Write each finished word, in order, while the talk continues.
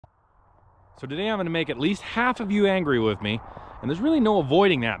So today I'm going to make at least half of you angry with me, and there's really no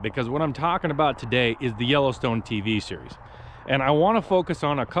avoiding that because what I'm talking about today is the Yellowstone TV series. And I want to focus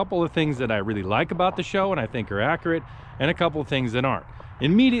on a couple of things that I really like about the show and I think are accurate, and a couple of things that aren't.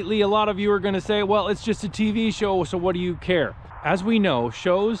 Immediately, a lot of you are going to say, well, it's just a TV show, so what do you care? As we know,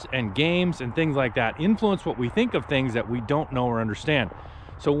 shows and games and things like that influence what we think of things that we don't know or understand.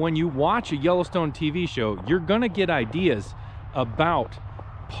 So when you watch a Yellowstone TV show, you're going to get ideas about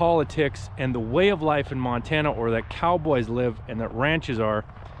politics and the way of life in Montana, or that cowboys live and that ranches are.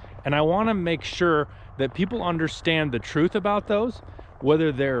 And I want to make sure that people understand the truth about those,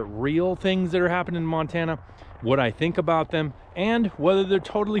 whether they're real things that are happening in Montana, what I think about them, and whether they're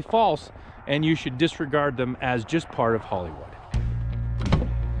totally false and you should disregard them as just part of Hollywood.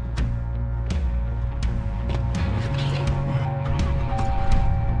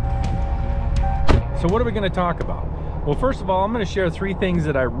 So what are we going to talk about? Well, first of all, I'm going to share 3 things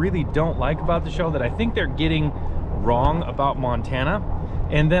that I really don't like about the show, that I think they're getting wrong about Montana.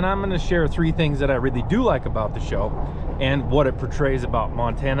 And then I'm going to share 3 things that I really do like about the show and what it portrays about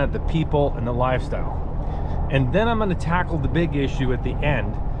Montana, the people, and the lifestyle. And then I'm going to tackle the big issue at the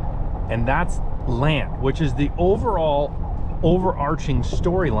end, and that's land, which is the overall overarching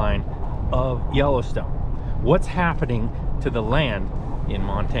storyline of Yellowstone. What's happening to the land in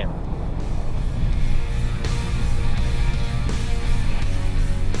Montana?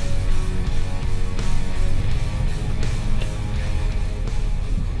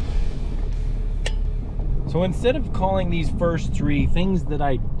 So instead of calling these first 3 things that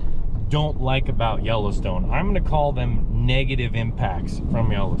I don't like about Yellowstone, I'm going to call them negative impacts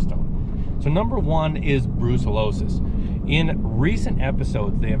from Yellowstone. So number 1 is brucellosis. In recent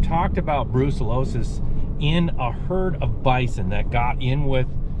episodes, they have talked about brucellosis in a herd of bison that got in with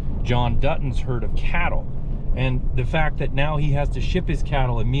John Dutton's herd of cattle. And the fact that now he has to ship his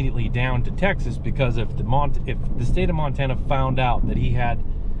cattle immediately down to Texas because if the state of Montana found out that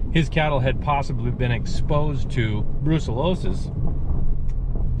his cattle had possibly been exposed to brucellosis,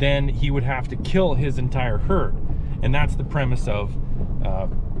 then he would have to kill his entire herd. And that's the premise of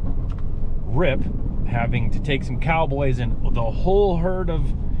Rip having to take some cowboys and the whole herd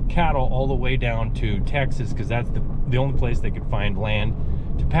of cattle all the way down to Texas, because that's the only place they could find land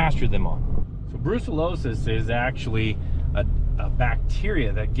to pasture them on. So brucellosis is actually a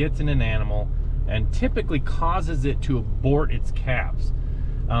bacteria that gets in an animal and typically causes it to abort its calves.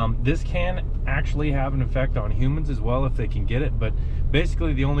 This can actually have an effect on humans as well if they can get it, but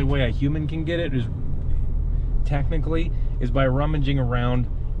basically the only way a human can get it is by rummaging around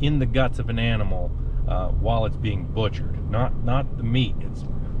in the guts of an animal while it's being butchered, not the meat. It's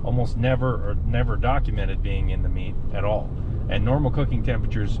almost never documented being in the meat at all, and normal cooking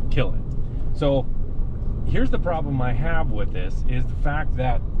temperatures kill it. So here's the problem I have with this, is the fact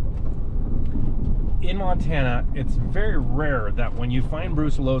that in Montana, it's very rare that when you find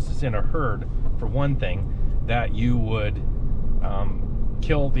brucellosis in a herd, for one thing, that you would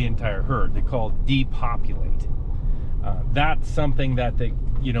kill the entire herd. They call it depopulate. That's something that they,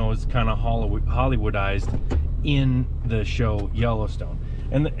 is kind of Hollywoodized in the show Yellowstone.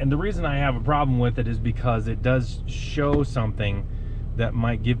 And the reason I have a problem with it is because it does show something that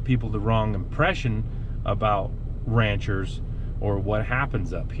might give people the wrong impression about ranchers or what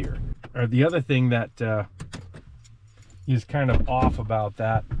happens up here. Or the other thing that is kind of off about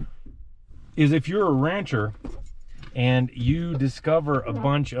that is if you're a rancher and you discover a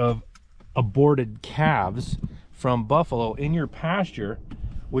bunch of aborted calves from buffalo in your pasture,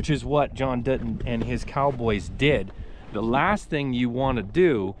 which is what John Dutton and his cowboys did, the last thing you want to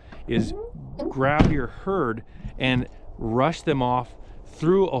do is grab your herd and rush them off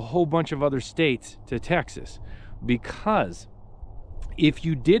through a whole bunch of other states to Texas, because if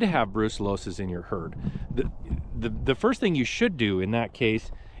you did have brucellosis in your herd, the first thing you should do in that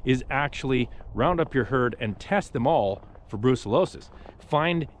case is actually round up your herd and test them all for brucellosis.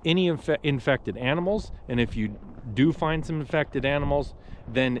 Find any infected animals, and if you do find some infected animals,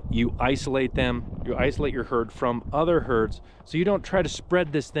 then you isolate them. You isolate your herd from other herds so you don't try to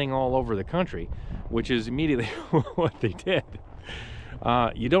spread this thing all over the country, which is immediately what they did.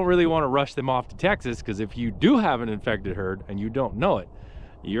 You don't really want to rush them off to Texas, because if you do have an infected herd and you don't know it,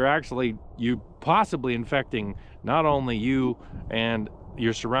 you possibly infecting not only you and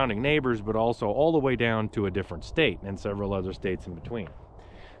your surrounding neighbors, but also all the way down to a different state and several other states in between.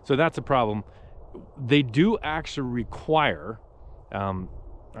 So that's a problem. They do actually require,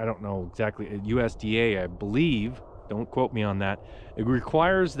 I don't know exactly, USDA, I believe, don't quote me on that, it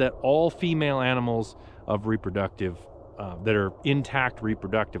requires that all female animals of reproductive that are intact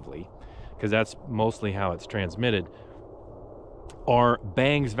reproductively, because that's mostly how it's transmitted, are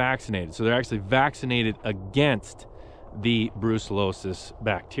bangs vaccinated. So they're actually vaccinated against the brucellosis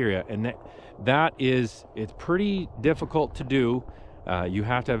bacteria. And it's pretty difficult to do. You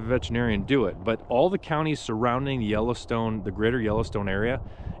have to have a veterinarian do it. But all the counties surrounding Yellowstone, the greater Yellowstone area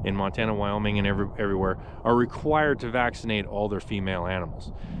in Montana, Wyoming, and everywhere are required to vaccinate all their female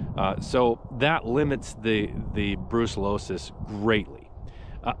animals. So that limits the brucellosis greatly.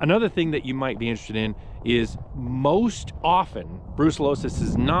 Another thing that you might be interested in is most often brucellosis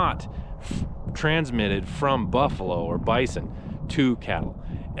is not transmitted from buffalo or bison to cattle.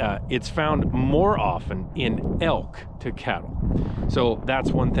 It's found more often in elk to cattle. So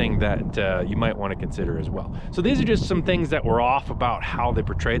that's one thing that you might want to consider as well. So these are just some things that were off about how they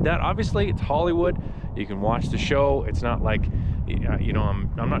portrayed that. Obviously, it's Hollywood. You can watch the show. It's not like, you know,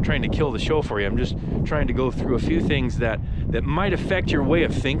 I'm not trying to kill the show for you. I'm just trying to go through a few things that might affect your way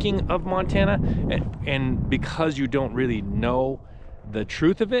of thinking of Montana. And because you don't really know the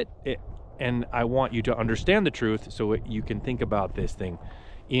truth of it, and I want you to understand the truth so you can think about this thing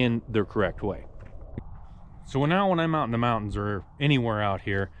in the correct way. So now when I'm out in the mountains or anywhere out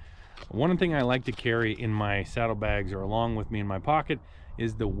here, one thing I like to carry in my saddlebags or along with me in my pocket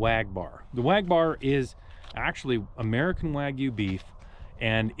is the wag bar. The wag bar is actually American Wagyu beef,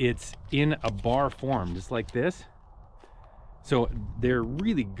 and it's in a bar form just like this. So they're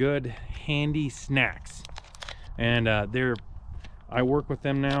really good, handy snacks, and I work with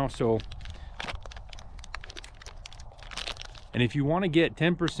them now. So, and if you want to get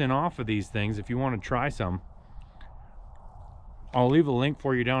 10% off of these things, if you want to try some, I'll leave a link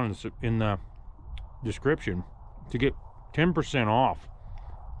for you down in the description to get 10% off.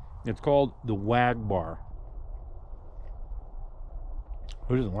 It's called the Wag Bar.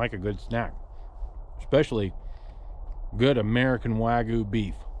 Who doesn't like a good snack? Especially good American Wagyu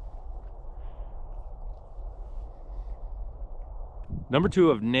beef. Number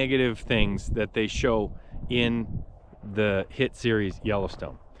 2 of negative things that they show in the hit series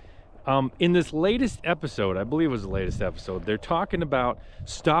Yellowstone. In this latest episode, I believe it was the latest episode, they're talking about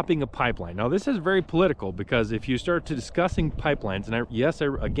stopping a pipeline. Now, this is very political because if you start to discussing pipelines,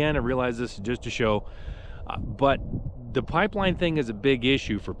 and again, I realize this is just a show, but the pipeline thing is a big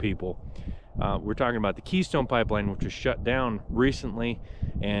issue for people. We're talking about the Keystone Pipeline, which was shut down recently,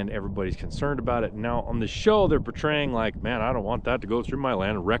 and everybody's concerned about it. Now, on the show, they're portraying like, man, I don't want that to go through my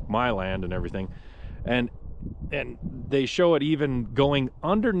land and wreck my land and everything. And they show it even going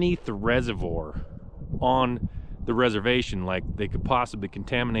underneath the reservoir on the reservation, like they could possibly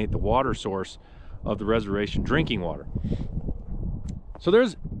contaminate the water source of the reservation drinking water. So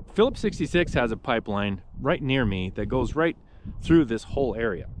Phillips 66 has a pipeline right near me that goes right through this whole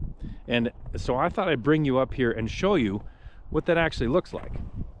area. And so I thought I'd bring you up here and show you what that actually looks like.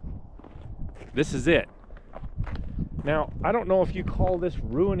 This is it. Now, I don't know if you call this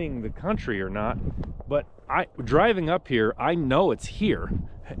ruining the country or not, but driving up here, I know it's here.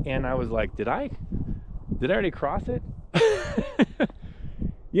 And I was like, did I already cross it?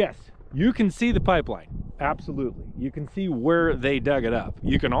 Yes, you can see the pipeline. Absolutely. You can see where they dug it up.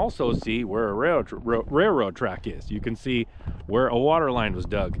 You can also see where a railroad track is. You can see where a water line was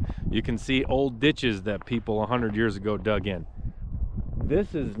dug. You can see old ditches that people 100 years ago dug in.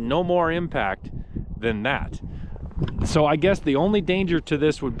 This is no more impact than that. So I guess the only danger to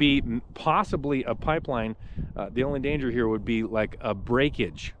this would be possibly a pipeline. The only danger here would be like a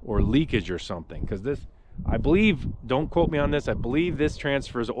breakage or leakage or something, because this, I believe, don't quote me on this, I believe this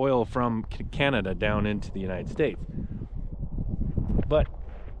transfers oil from Canada down into the United States. But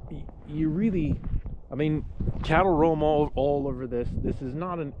you really, I mean, cattle roam all over this.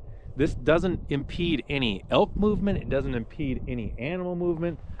 This doesn't impede any elk movement. It doesn't impede any animal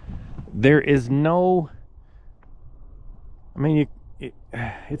movement. There is no, I mean,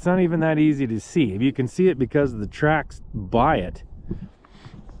 it's not even that easy to see. If you can see it because of the tracks by it.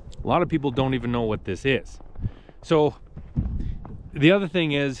 A lot of people don't even know what this is. So the other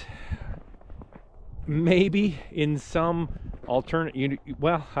thing is, maybe in some alternate,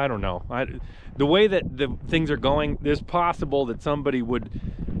 well, I don't know. The way that the things are going, it's possible that somebody would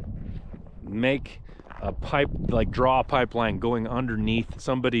make a pipe, like draw a pipeline going underneath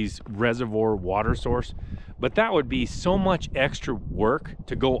somebody's reservoir water source. But that would be so much extra work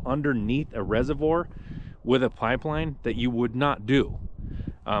to go underneath a reservoir with a pipeline that you would not do.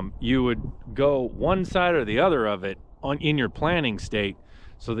 You would go one side or the other of it in your planning state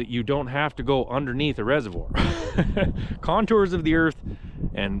so that you don't have to go underneath a reservoir. Contours of the earth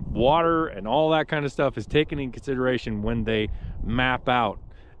and water and all that kind of stuff is taken in consideration when they map out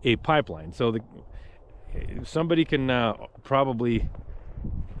a pipeline. So somebody can probably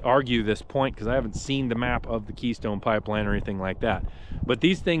argue this point because I haven't seen the map of the Keystone Pipeline or anything like that. But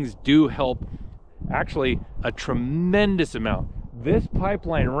these things do help actually a tremendous amount. This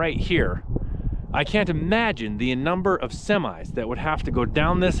pipeline right here, I can't imagine the number of semis that would have to go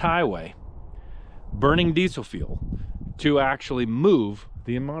down this highway burning diesel fuel to actually move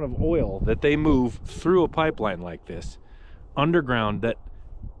the amount of oil that they move through a pipeline like this underground that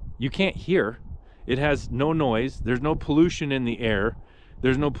you can't hear. It has no noise. There's no pollution in the air.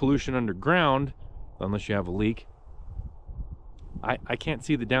 There's no pollution underground unless you have a leak. I can't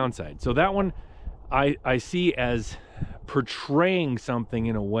see the downside. So that one I see as portraying something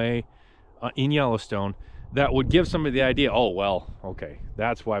in a way in Yellowstone that would give somebody the idea, oh, well, okay,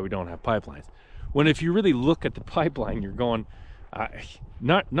 that's why we don't have pipelines. When if you really look at the pipeline, you're going,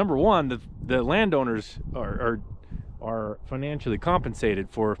 number one, the landowners are financially compensated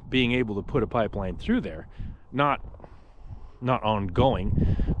for being able to put a pipeline through there, not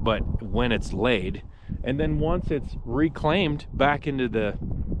ongoing, but when it's laid. And then once it's reclaimed back into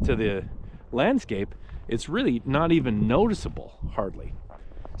the landscape, it's really not even noticeable, hardly.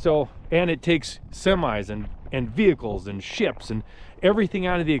 So, and it takes semis and vehicles and ships and everything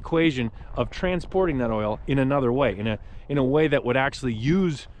out of the equation of transporting that oil in another way, in a way that would actually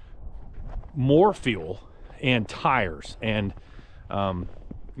use more fuel and tires and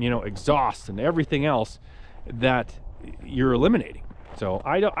you know, exhaust and everything else that you're eliminating. So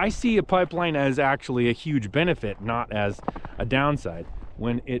I see a pipeline as actually a huge benefit, not as a downside,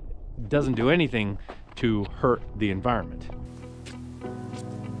 when it doesn't do anything to hurt the environment.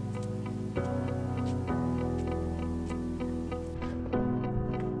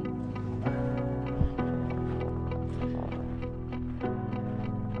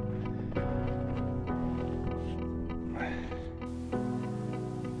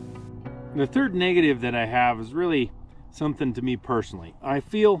 The third negative that I have is really something to me personally. I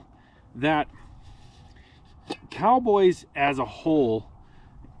feel that cowboys as a whole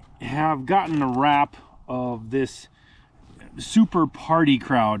have gotten a rap of this super party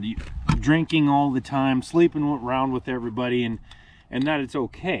crowd, drinking all the time, sleeping around with everybody, and that it's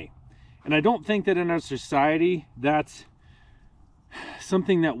okay. And I don't think that in our society that's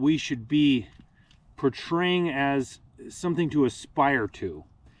something that we should be portraying as something to aspire to.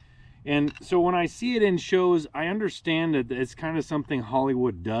 And so when I see it in shows, I understand that it's kind of something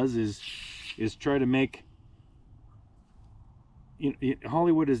Hollywood does, is try to make, you know,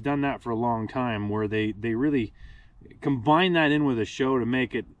 Hollywood has done that for a long time, where they really combine that in with a show to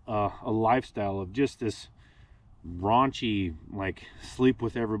make it a lifestyle of just this raunchy, like, sleep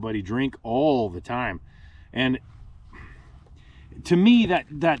with everybody, drink all the time. And to me,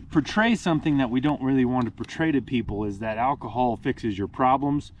 that portrays something that we don't really want to portray to people, is that alcohol fixes your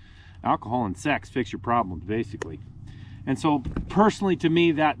problems. Alcohol and sex fix your problems, basically. And so personally, to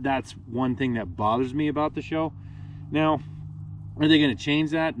me, that's one thing that bothers me about the show. Now, are they going to change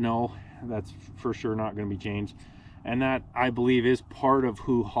that? No, that's for sure not going to be changed. And that, I believe, is part of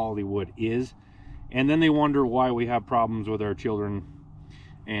who Hollywood is. And then they wonder why we have problems with our children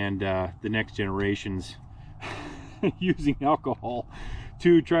and the next generations using alcohol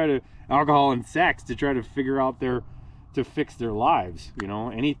and sex to try to figure out to fix their lives. You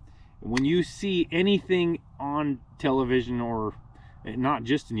know, when you see anything on television, or not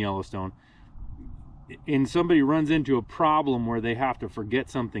just in Yellowstone, and somebody runs into a problem where they have to forget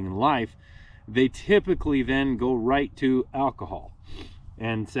something in life, they typically then go right to alcohol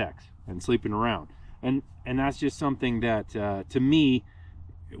and sex and sleeping around. And that's just something that, to me,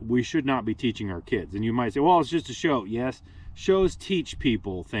 we should not be teaching our kids. And you might say, well, it's just a show. Yes, shows teach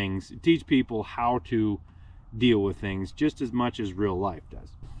people things, teach people how to deal with things just as much as real life does.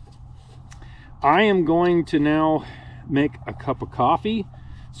 I am going to now make a cup of coffee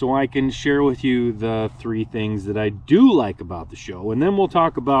so I can share with you the 3 things that I do like about the show, and then we'll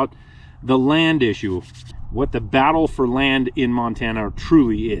talk about the land issue, what the battle for land in Montana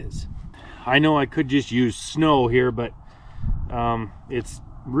truly is. I know I could just use snow here, but it's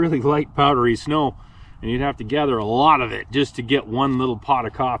really light powdery snow, and you'd have to gather a lot of it just to get one little pot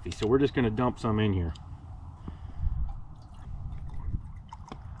of coffee. So we're just going to dump some in here.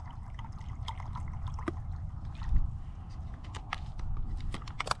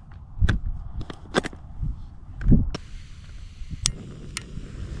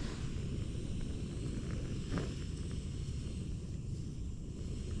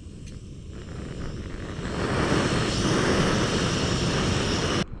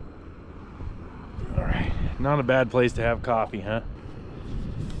 Not a bad place to have coffee, huh?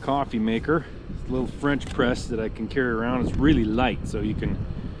 Coffee maker. It's a little French press that I can carry around. It's really light, so you can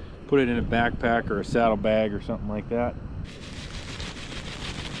put it in a backpack or a saddlebag or something like that.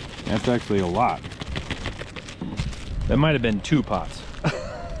 That's actually a lot. That might have been 2 pots.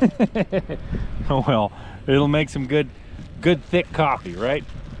 Oh well, it'll make some good thick coffee, right?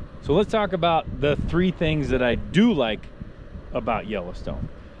 So let's talk about the 3 things that I do like about Yellowstone.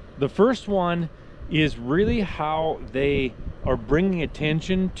 The first one is really how they are bringing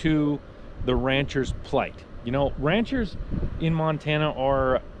attention to the ranchers' plight. You know, ranchers in Montana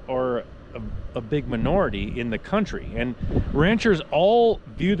are a big minority in the country, and ranchers all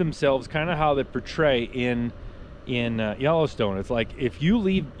view themselves kind of how they portray in Yellowstone. It's like, if you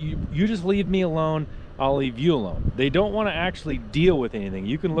leave, you just leave me alone, I'll leave you alone. They don't want to actually deal with anything.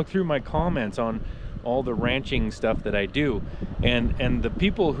 You can look through my comments on all the ranching stuff that I do, and the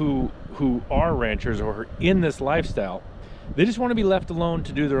people who are ranchers or in this lifestyle, they just want to be left alone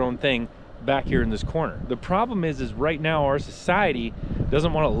to do their own thing back here in this corner. The problem is right now our society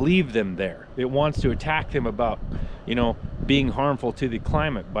doesn't want to leave them there. It wants to attack them about, you know, being harmful to the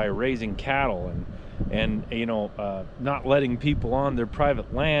climate by raising cattle and you know, not letting people on their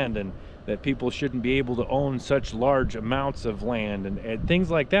private land, and that people shouldn't be able to own such large amounts of land and things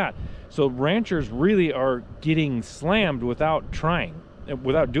like that. So ranchers really are getting slammed without trying,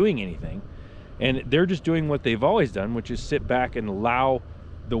 without doing anything, and they're just doing what they've always done, which is sit back and allow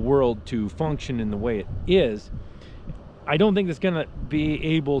the world to function in the way it is. I don't think that's going to be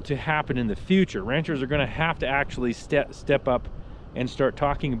able to happen in the future. Ranchers are going to have to actually step up and start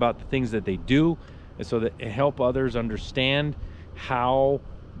talking about the things that they do, so that it help others understand how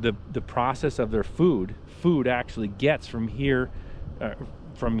the process of their food actually gets from here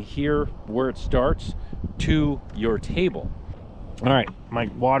where it starts to your table. All right, my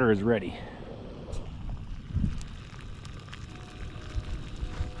water is ready.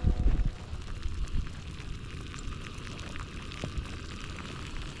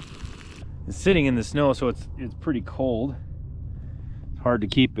 It's sitting in the snow, so it's pretty cold. It's hard to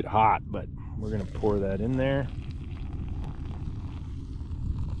keep it hot, but we're gonna pour that in there.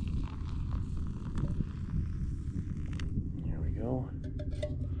 There we go.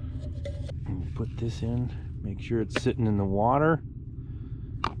 And put this in, make sure it's sitting in the water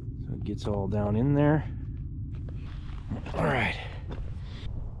so it gets all down in there. All right.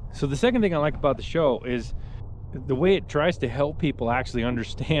 So the second thing I like about the show is the way it tries to help people actually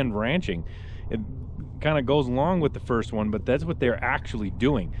understand ranching. It kind of goes along with the first one, but that's what they're actually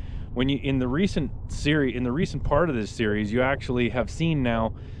doing. When you, in the recent part of this series, you actually have seen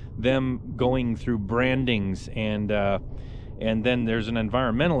now them going through brandings, and then there's an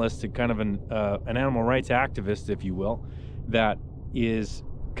environmentalist, kind of an animal rights activist, if you will, that is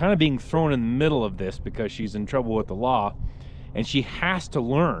kind of being thrown in the middle of this because she's in trouble with the law, and she has to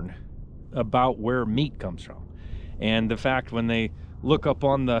learn about where meat comes from. And the fact when they look up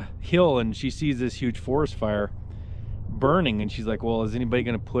on the hill and she sees this huge forest fire burning, and she's like, well, is anybody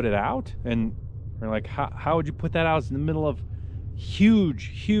going to put it out? And they're like, how would you put that out? It's in the middle of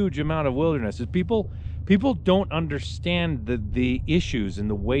huge amount of wilderness. People don't understand the issues and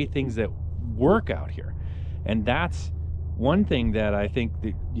the way things that work out here. And that's one thing that I think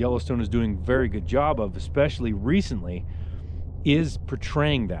that Yellowstone is doing a very good job of, especially recently, is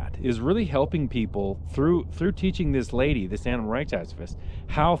portraying that, is really helping people through teaching this lady, this animal rights activist,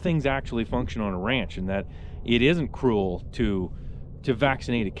 how things actually function on a ranch, and that it isn't cruel to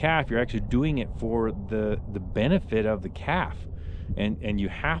vaccinate a calf. You're actually doing it for the benefit of the calf, and you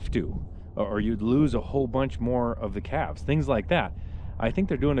have to, or you'd lose a whole bunch more of the calves, things like that. I think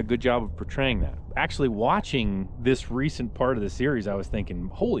they're doing a good job of portraying that. Actually, watching this recent part of the series, I was thinking,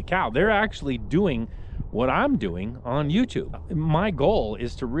 holy cow, they're actually doing what I'm doing on YouTube. My goal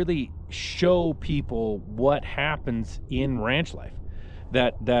is to really show people what happens in ranch life,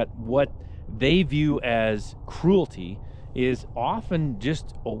 that what they view as cruelty is often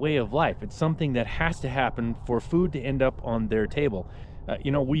just a way of life. It's something that has to happen for food to end up on their table.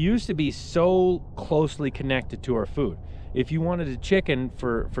 You know, we used to be so closely connected to our food. If you wanted a chicken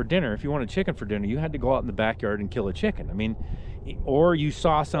for dinner, you had to go out in the backyard and kill a chicken. I mean, or you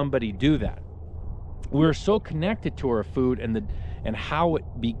saw somebody do that. We're so connected to our food and how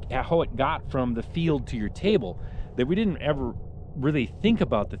it got from the field to your table that we didn't ever really think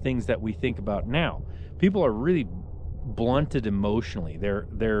about the things that we think about now. People are really blunted emotionally.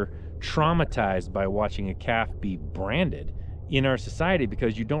 They're traumatized by watching a calf be branded in our society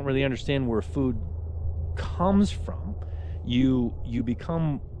because you don't really understand where food comes from. You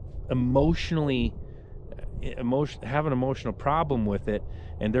become have an emotional problem with it,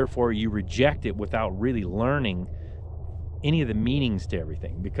 and therefore you reject it without really learning any of the meanings to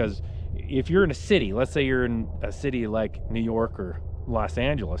everything. Because if you're in a city, let's say you're in a city like New York or Los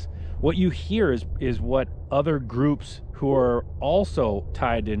Angeles, what you hear is what other groups who are also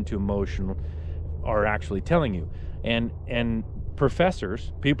tied into emotion are actually telling you. And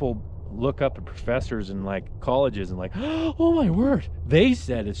professors, people look up at professors in like colleges and like, oh my word, they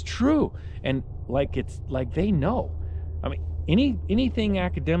said it's true. And like, it's like they know. I mean, anything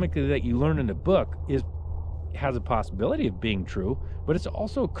academically that you learn in a book has a possibility of being true, but it's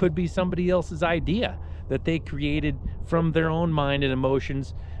also could be somebody else's idea that they created from their own mind and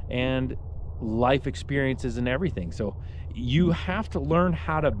emotions and life experiences and everything. So you have to learn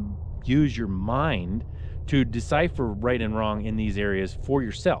how to use your mind to decipher right and wrong in these areas for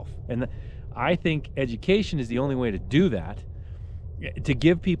yourself. And I think education is the only way to do that, to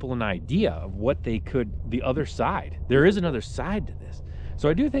give people an idea of what they could, the other side. There is another side to this. So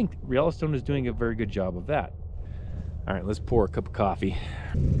I do think Yellowstone is doing a very good job of that. All right, let's pour a cup of coffee.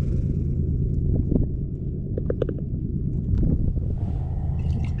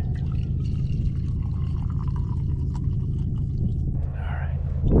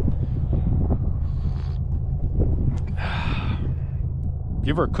 If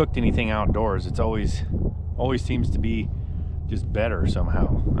you ever cooked anything outdoors, it's always seems to be just better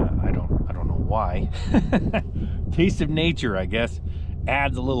somehow. I don't know why. Taste of nature, I guess,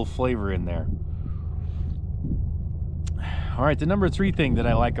 adds a little flavor in there. All right, the number 3 thing that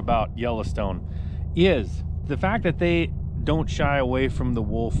I like about Yellowstone is the fact that they don't shy away from the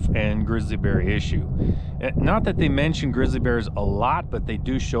wolf and grizzly bear issue. Not that they mention grizzly bears a lot, but they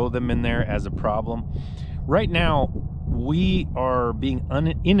do show them in there as a problem. Right now, we are being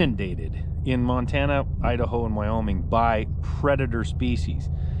inundated in Montana, Idaho, and Wyoming by predator species.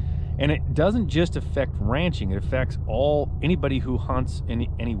 And it doesn't just affect ranching, it affects anybody who hunts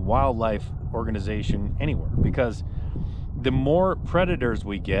any wildlife organization anywhere, because the more predators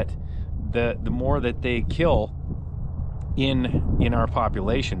we get, the more that they kill in our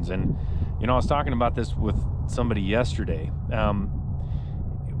populations. And you know, I was talking about this with somebody yesterday.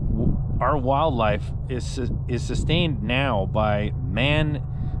 Our wildlife is sustained now by man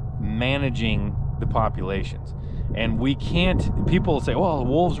managing the populations, and we can't. People say, well, the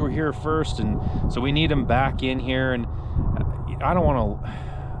wolves were here first, and so we need them back in here. And I don't want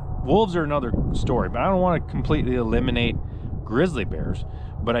to. Wolves are another story, but I don't want to completely eliminate grizzly bears,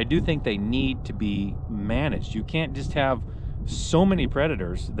 but I do think they need to be managed. You can't just have so many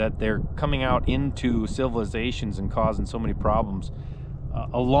predators that they're coming out into civilizations and causing so many problems,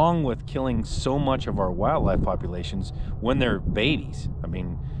 along with killing so much of our wildlife populations when they're babies. I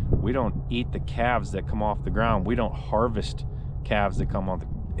mean, we don't eat the calves that come off the ground. We don't harvest calves that come off the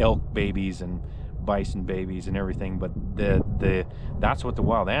elk babies and bison babies and everything, but that's what the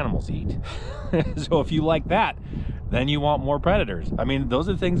wild animals eat. So if you like that, then you want more predators. I mean, those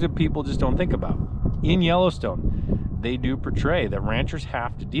are things that people just don't think about. In Yellowstone, they do portray that ranchers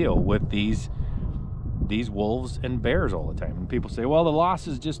have to deal with these wolves and bears all the time. And people say, well, the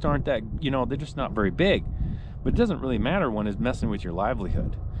losses just aren't that, you know, they're just not very big. But it doesn't really matter when it's messing with your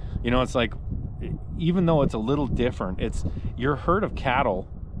livelihood. You know, it's like, even though it's a little different, it's your herd of cattle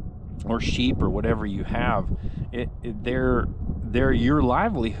or sheep or whatever you have, they're your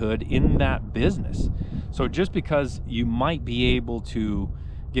livelihood in that business. So just because you might be able to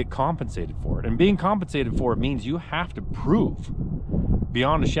get compensated for it, and being compensated for it means you have to prove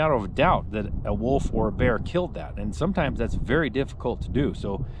beyond a shadow of a doubt that a wolf or a bear killed that, and sometimes that's very difficult to do.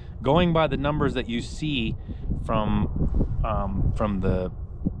 So going by the numbers that you see from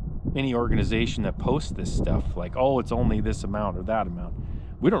any organization that posts this stuff, like, oh, it's only this amount or that amount,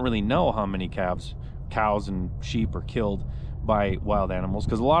 we don't really know how many cows and sheep are killed by wild animals,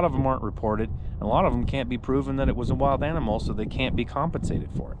 because a lot of them aren't reported, and a lot of them can't be proven that it was a wild animal, so they can't be compensated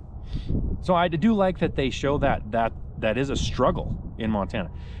for it. So I do like that they show that is a struggle in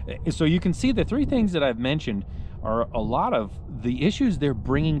Montana. So you can see the 3 things that I've mentioned are a lot of the issues they're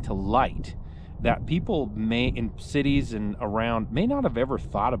bringing to light that people in cities and around may not have ever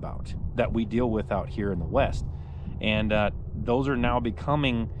thought about, that we deal with out here in the West. And those are now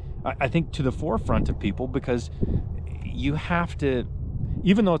becoming, I think, to the forefront of people, because you have to,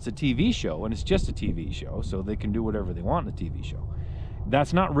 even though it's a TV show, and it's just a TV show, so they can do whatever they want in a TV show,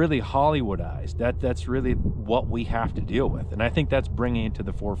 that's not really Hollywoodized. That's really what we have to deal with. And I think that's bringing it to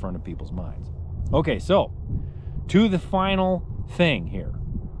the forefront of people's minds. Okay, so to the final thing here.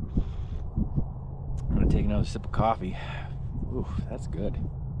 I'm gonna take another sip of coffee. Ooh, that's good.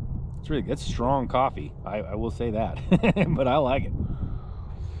 It's really good. It's strong coffee. I will say that, but I like it.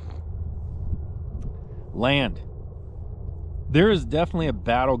 Land. There is definitely a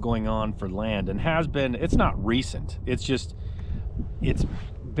battle going on for land, and has been. It's not recent. It's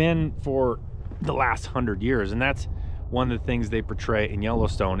been for the last 100 years, and that's one of the things they portray in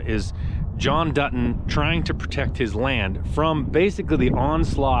Yellowstone is John Dutton trying to protect his land from basically the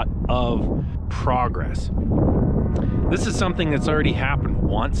onslaught of progress. This is something that's already happened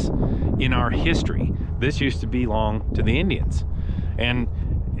once in our history. This used to belong to the Indians. And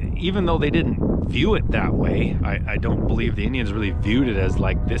even though they didn't view it that way, I don't believe the Indians really viewed it as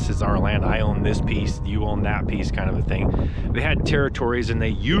like, this is our land, I own this piece, you own that piece kind of a thing. They had territories and they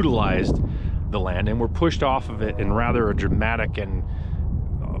utilized the land and were pushed off of it in rather a dramatic and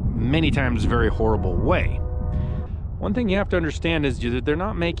many times very horrible way. One thing you have to understand is that they're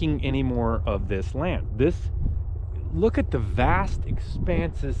not making any more of this land. Look at the vast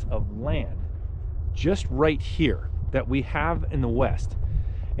expanses of land just right here that we have in the West.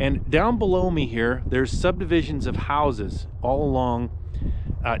 And down below me here, there's subdivisions of houses all along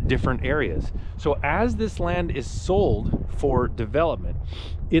different areas. So as this land is sold for development,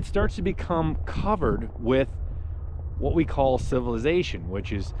 it starts to become covered with what we call civilization,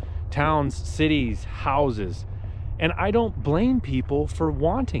 which is towns, cities, houses. And I don't blame people for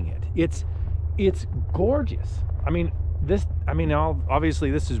wanting it. It's gorgeous.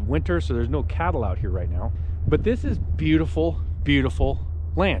 Obviously this is winter, so there's no cattle out here right now, but this is beautiful, beautiful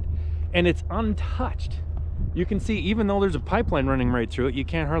land, and it's untouched. You can see, even though there's a pipeline running right through it, you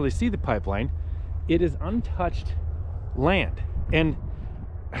can't hardly see the pipeline. It is untouched land. And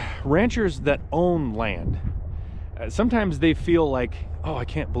ranchers that own land, sometimes they feel like, oh, I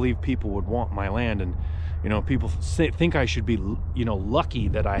can't believe people would want my land, and people think I should be lucky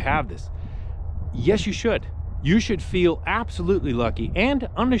that I have this. Yes, you should. You should feel absolutely lucky and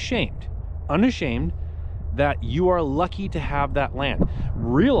unashamed that you are lucky to have that land.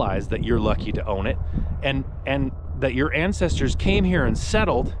 Realize that you're lucky to own it, and that your ancestors came here and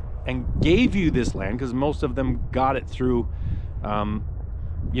settled and gave you this land, because most of them got it through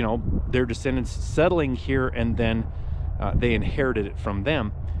their descendants settling here, and then they inherited it from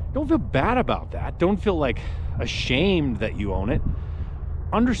them. Don't feel bad about that. Don't feel like ashamed that you own it.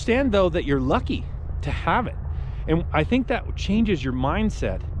 Understand though that you're lucky to have it. And I think that changes your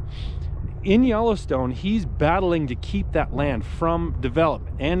mindset. In Yellowstone, he's battling to keep that land from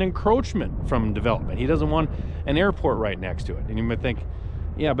development and encroachment from development. He doesn't want an airport right next to it. And you might think,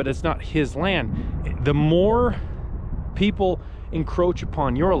 yeah, but it's not his land. The more people encroach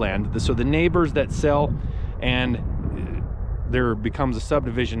upon your land, so the neighbors that sell, and there becomes a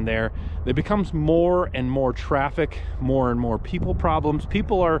subdivision there, there becomes more and more traffic, more and more people problems.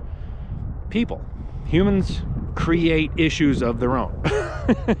 People are people. Humans create issues of their own.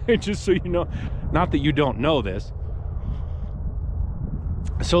 Just so you know, not that you don't know this.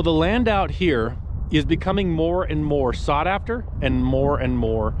 So the land out here is becoming more and more sought after and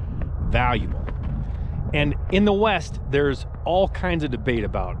more valuable. And in the West, there's all kinds of debate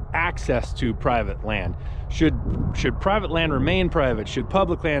about access to private land. Should private land remain private? Should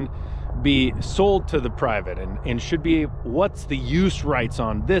public land be sold to the private? And should be, what's the use rights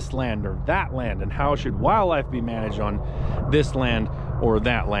on this land or that land? And how should wildlife be managed on this land or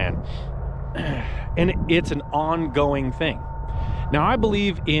that land? And it's an ongoing thing. Now, I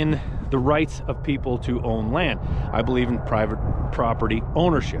believe in the rights of people to own land. I believe in private property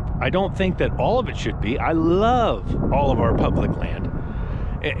ownership. I don't think that all of it should be. I love all of our public land.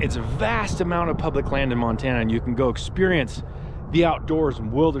 It's a vast amount of public land in Montana, and you can go experience the outdoors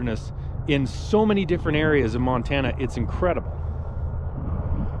and wilderness in so many different areas of Montana. It's incredible.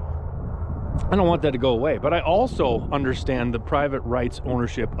 I don't want that to go away, but I also understand the private rights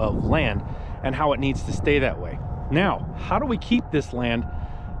ownership of land and how it needs to stay that way. Now, how do we keep this land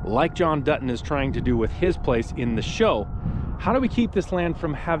like John Dutton is trying to do with his place in the show? How do we keep this land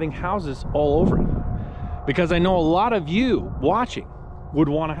from having houses all over it? Because I know a lot of you watching would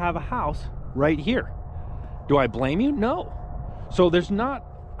want to have a house right here. Do I blame you? No. So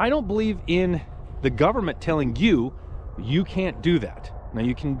I don't believe in the government telling you can't do that. Now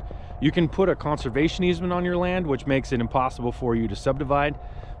you can put a conservation easement on your land, which makes it impossible for you to subdivide,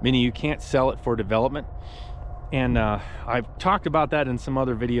 meaning you can't sell it for development. And I've talked about that in some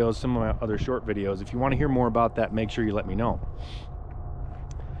other videos, some of my other short videos. If you want to hear more about that, make sure you let me know.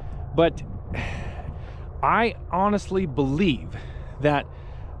 But I honestly believe that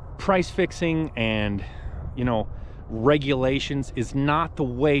price fixing and, regulations is not the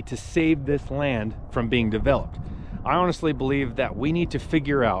way to save this land from being developed. I honestly believe that we need to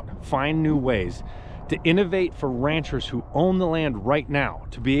find new ways to innovate for ranchers who own the land right now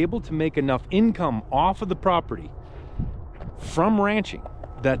to be able to make enough income off of the property from ranching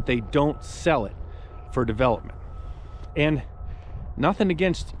that they don't sell it for development. And nothing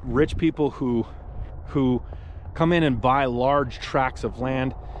against rich people who come in and buy large tracts of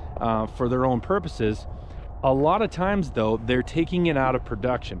land for their own purposes. A lot of times though, they're taking it out of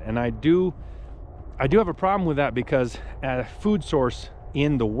production, and I do have a problem with that, because a food source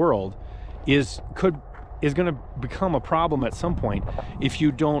in the world is going to become a problem at some point if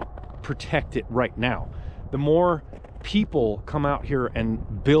you don't protect it right now. The more people come out here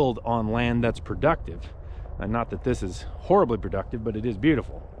and build on land that's productive, and not that this is horribly productive, but it is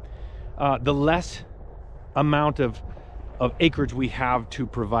beautiful, the less amount of acreage we have to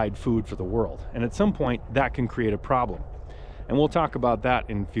provide food for the world. And at some point that can create a problem, and we'll talk about that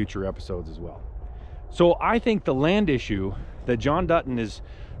in future episodes as well. So I think the land issue that John Dutton is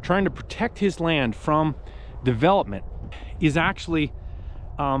trying to protect his land from development is actually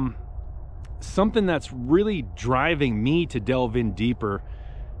something that's really driving me to delve in deeper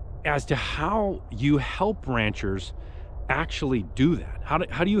as to how you help ranchers actually do that.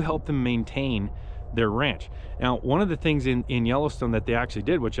 How do you help them maintain their ranch? Now, one of the things in Yellowstone that they actually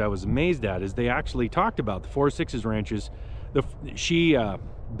did, which I was amazed at, is they actually talked about the 4-6 ranches.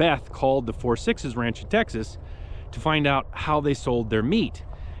 Beth called the 4-6 ranch in Texas to find out how they sold their meat,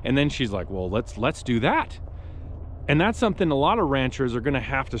 and then she's like, well, let's do that. And that's something a lot of ranchers are going to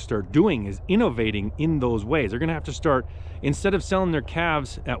have to start doing, is innovating in those ways. They're going to have to start, instead of selling their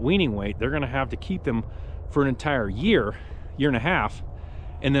calves at weaning weight, they're going to have to keep them for an entire year and a half,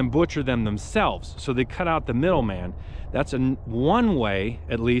 and then butcher them themselves. So they cut out the middleman. That's one way,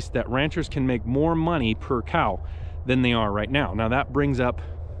 at least, that ranchers can make more money per cow than they are right now. Now that brings up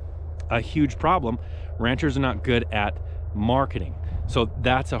a huge problem. Ranchers are not good at marketing. So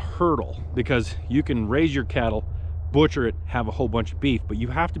that's a hurdle, because you can raise your cattle, butcher it, have a whole bunch of beef, but you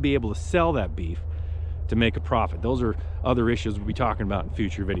have to be able to sell that beef to make a profit. Those are other issues we'll be talking about in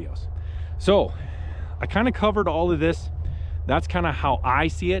future videos. So I kind of covered all of this. That's kind of how I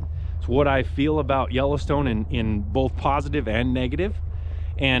see it. It's what I feel about Yellowstone in both positive and negative.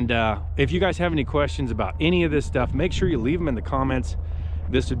 And if you guys have any questions about any of this stuff, make sure you leave them in the comments.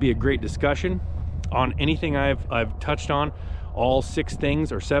 This would be a great discussion on anything I've touched on, all 6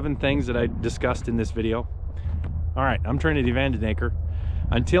 things or 7 things that I discussed in this video. All right, I'm Trinity Vandenacre.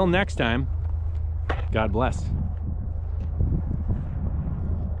 Until next time, God bless.